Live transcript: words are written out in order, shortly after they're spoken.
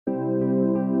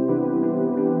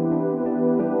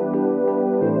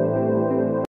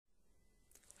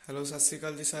Hello ਸਤਿ ਸ਼੍ਰੀ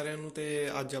ਅਕਾਲ ਜੀ ਸਾਰਿਆਂ ਨੂੰ। ਤੇ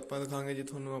ਅੱਜ ਆਪਾਂ ਦਿਖਾਵਾਂਗੇ ਜੀ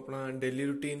ਤੁਹਾਨੂੰ ਆਪਣਾ ਡੇਲੀ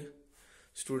ਰੂਟੀਨ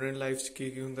ਸਟੂਡੈਂਟ ਲਾਈਫ 'ਚ ਕੀ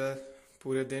ਹੁੰਦਾ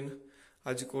ਪੂਰੇ ਦਿਨ।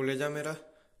 ਅੱਜ ਕਾਲਜ ਆ ਮੇਰਾ।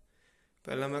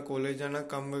 ਪਹਿਲਾਂ ਮੈਂ ਕਾਲਜ ਜਾਣਾ,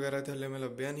 ਕੰਮ ਵਗੈਰਾ ਤੇ ਹਲੇ ਮੈਂ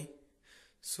ਲੱਭਿਆ ਨਹੀਂ,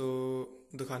 ਸੋ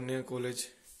ਦਿਖਾਉਂਦੇ ਆ ਕਾਲਜ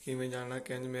ਕਿਵੇਂ ਜਾਣਾ।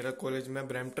 ਕਿੰਝ ਮੇਰਾ ਕਾਲਜ, ਮੈਂ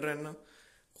ਬਰੈਂਪਟਨ ਰਹਿਣਾ,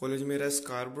 ਕਾਲਜ ਮੇਰਾ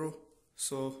ਸਕਾਰਬਰੋ।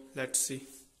 So let's see.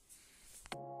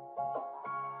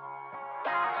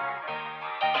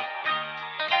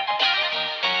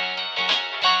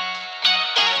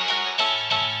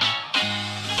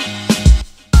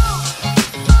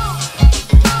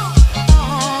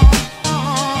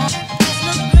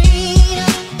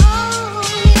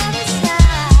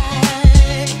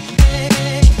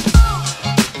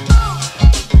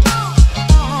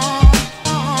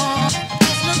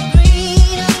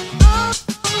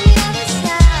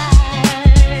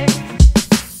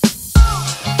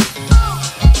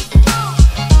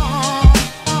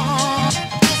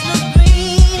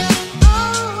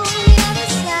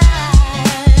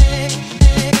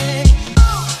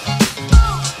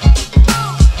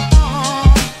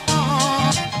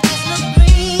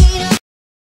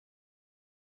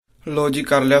 लो जी,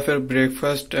 कर लिया फिर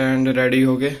ब्रेकफास्ट एंड रेडी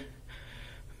हो गए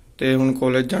तो हुण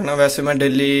कॉलेज जाना। वैसे मैं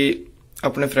डेली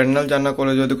अपने फ्रेंड नाल जाना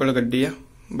कॉलेज, उहदे कोल गड्डी है,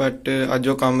 बट अज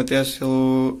वो काम ते, सो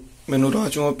मैनू राह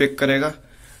चों पिक करेगा,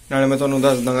 नाले मैं तुहानूं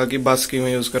दस दांगा कि बस किवें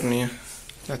यूज़ करनी है।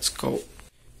 लैट्स गो।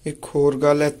 एक होर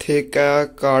गल, इत्थे एक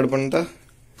कार्ड बनता,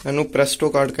 इहनूं प्रेस्टो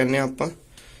कार्ड कहने आपां।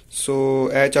 सो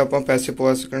इह च आपां पैसे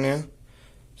पवा सकने आ।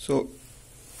 सो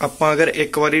आपां अगर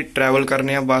एक बारी ट्रैवल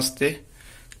करने आ बस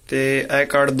ते यह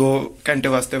कार्ड 2 घंटे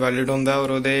वास्ते वैलिड होंदा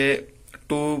और उहदे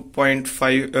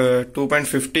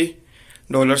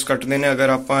 $2.50 कटते हैं अगर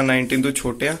आप 19 तो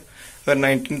छोटे आ। अगर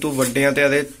 19 तो वड्डे आ तो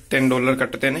ये $10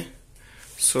 कटते हैं।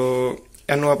 सो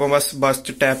इनू आप बस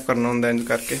च टैप करना होंदा इंज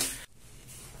करके।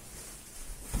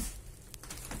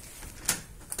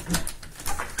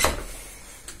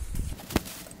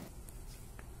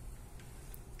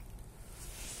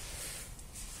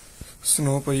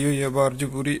 स्नो पई हुई है बाहर जी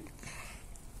पूरी।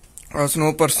 स्नो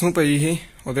परसों पई ही,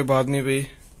 उसके बाद नहीं पई,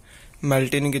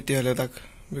 मेल्ट ही नहीं की हले तक,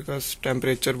 बिकॉज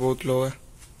टैंपरेचर बहुत लो है।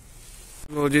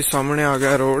 लो जी, सामने आ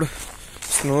गया रोड,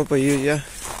 स्नो पई हुई है।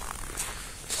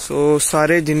 सो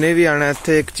सारे जिन्ने भी आना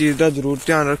इत्थे एक चीज़ का जरूर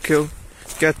ध्यान रखियो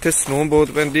कि इत्थे स्नो बहुत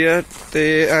पैंदी है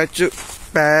ते इह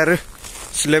पैर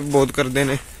स्लिप बहुत करते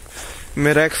हैं।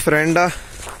 मेरा एक फ्रेंड आ,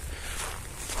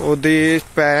 ओदी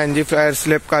पैर जी पैर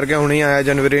स्लिप करके हुणे ही आया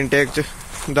जनवरी इनटेक च।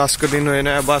 10 दिन होए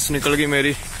ने, बस निकल गई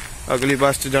मेरी, अगली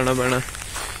बस च जाना पैना।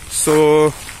 सो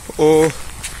वो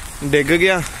डिग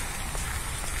गया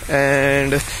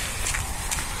एंड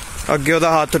अगे ओदा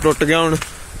हाथ टुट गया। हुण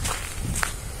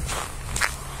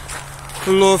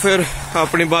लो फिर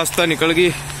अपनी बस तो निकल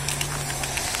गई,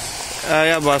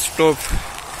 आया बस स्टॉप।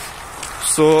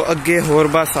 सो अगे होर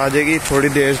बस आ जाएगी थोड़ी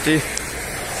देर च,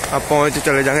 आप पहुंच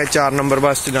चले जाएंगे। 4 नंबर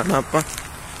बस च जाना आप।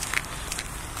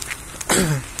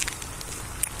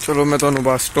 चलो मैं तुहानूं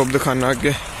बस स्टॉप दिखाना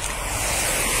अगे।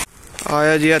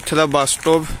 आया जी इत्थे दा बस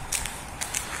स्टॉप।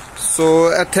 सो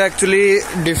इत्थे एक्चुअली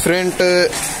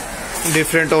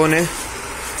डिफरेंट ओ ने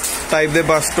टाइप दे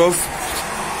बस स्टॉप।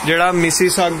 जिहड़ा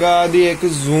मिसीसागा दी एक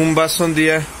जूम बस हुंदी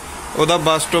है, ओहदा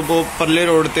बस स्टॉप वो परले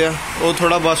रोड ते आ। वो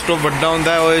थोड़ा बस स्टॉप वड्डा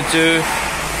हुंदा है, ओहदे च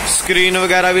स्क्रीन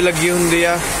वगैरह भी लगी हुंदी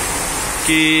है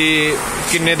कि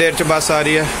किन्ने देर च बस आ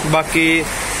रही है। बाकी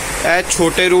यह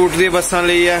छोटे रूट दी बसां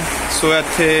लई है। सो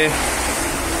इत्थे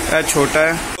यह छोटा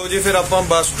है। तो जी फिर आप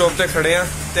बस स्टॉप ते खड़े हैं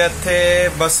ते इत्थे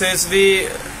बसेस भी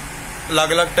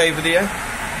अलग अलग टाइप दी है।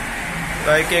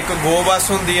 लाइक एक गो बस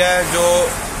हुंदी है जो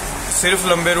सिर्फ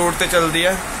लंबे रूट ते चलती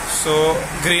है। सो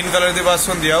ग्रीन कलर की बस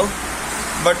हुंदी है वो,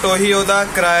 बट वही ओहदा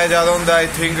किराया ज़्यादा हुंदा। आई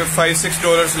थिंक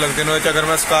 $5-6 लगते हैं अगर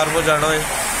मैं स्कार्बो जाना होए।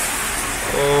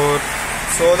 और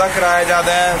सो ओहदा किराया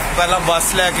ज़्यादा है, पहला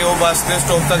बस लैके वो बस के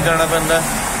स्टॉप तक जाना पैंदा है।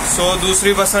 सो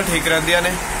दूसरी बसां ठीक रहिंदियां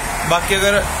ने। बाकी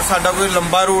अगर साडा कोई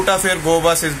लंबा रूट आ फिर गो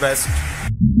बस इज बेस्ट।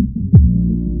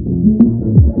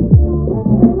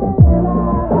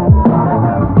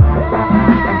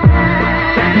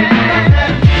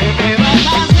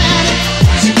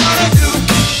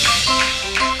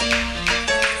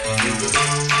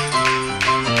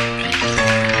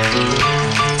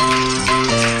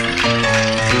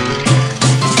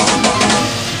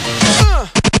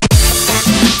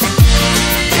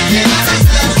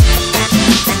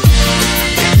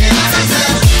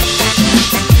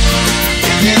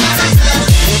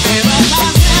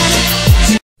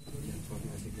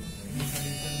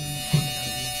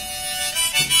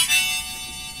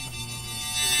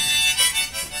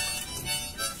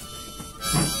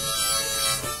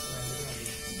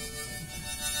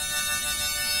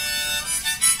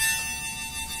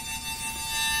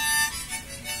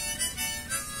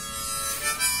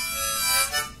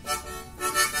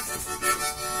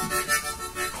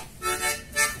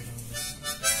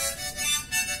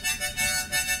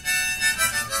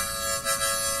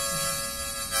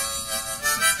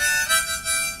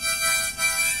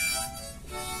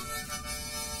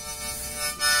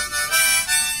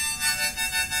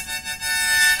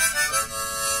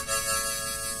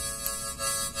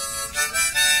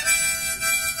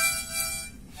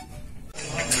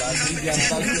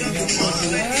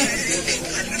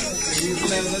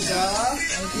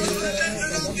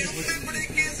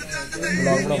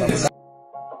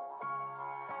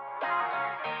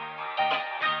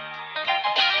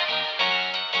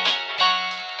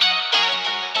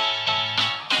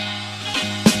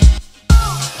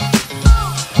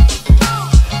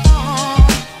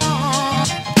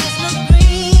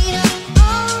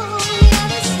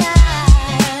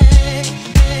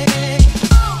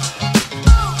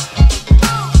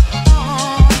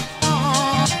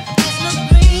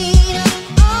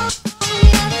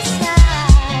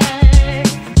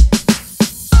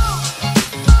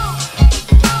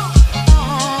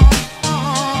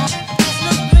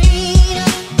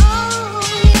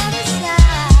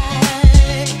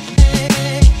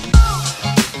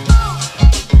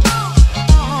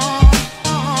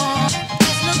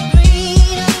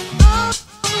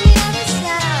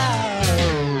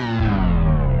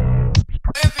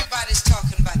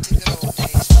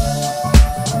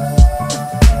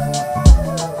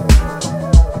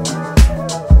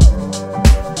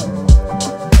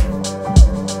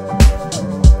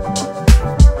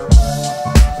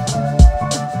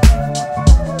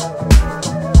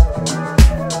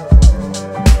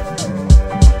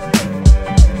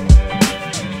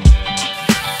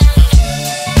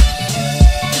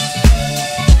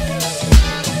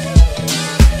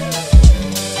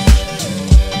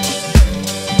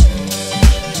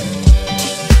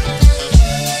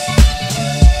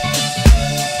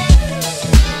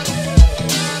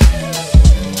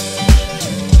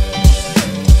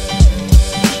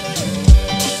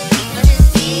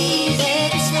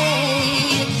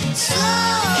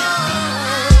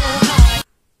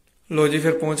 लो जी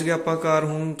फिर पहुंच गए ਆਪਾਂ ਘਰ।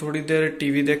 ਹੁਣ थोड़ी देर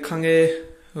टीवी देखांगे,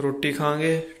 रोटी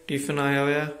खांगे, टिफिन आया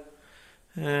हुआ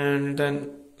एंड देन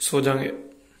सो जाएंगे।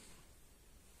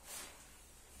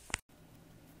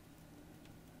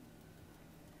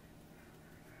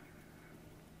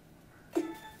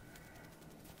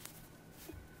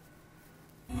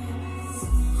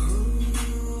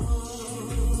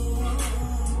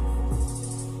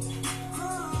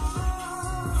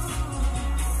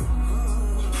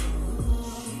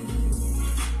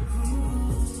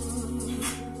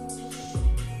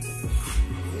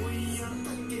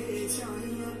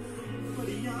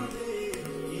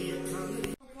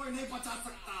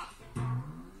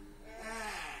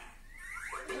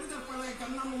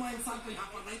 इंसान तो यहाँ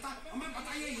पर नहीं था। हमें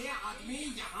बताइए ये आदमी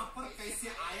यहाँ पर कैसे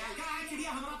आया? क्या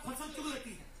चिड़िया हमारा फसल चुग लेती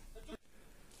है?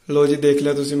 लो जी देख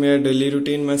लिया तुसी मेरा डेली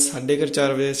रूटीन। मैं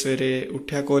 4:30 बजे सवेरे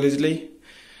उठ्या कॉलेज ਲਈ,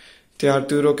 ਤਿਆਰ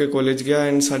ਤਿਉਰ ਹੋ ਕੇ कॉलेज गया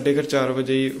एंड 4:30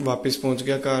 बजे ही वापस पहुंच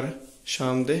गया घर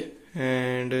शाम दे।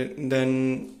 एंड देन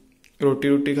रोटी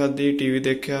रोटी खाधी, टीवी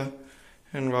देखा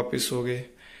एंड वापस हो गए।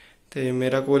 तो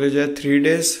मेरा कॉलेज है 3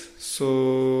 डेज, सो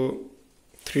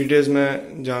 3 डेज मैं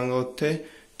जाऊँगा उत्थे,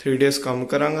 3 डेज काम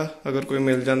करांगा अगर कोई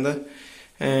मिल जाता,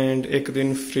 एंड एक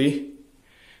दिन फ्री,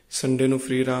 संडे ਨੂੰ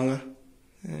फ्री रहांगा।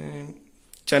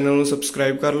 चैनल ਨੂੰ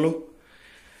सब्सक्राइब कर लो,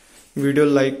 वीडियो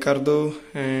लाइक कर दो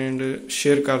एंड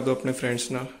शेयर कर दो अपने फ्रेंड्स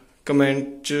नाल। कमेंट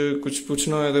च कुछ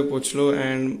पूछना हो तो पूछ लो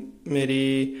एंड मेरी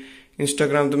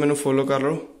इंस्टाग्राम तो मैंने फॉलो कर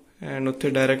लो एंड उत्थे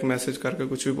डायरेक्ट मैसेज करके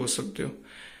कुछ भी पूछ सकते हो।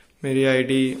 मेरी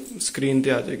आईडी स्क्रीन पे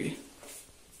आ जाएगी।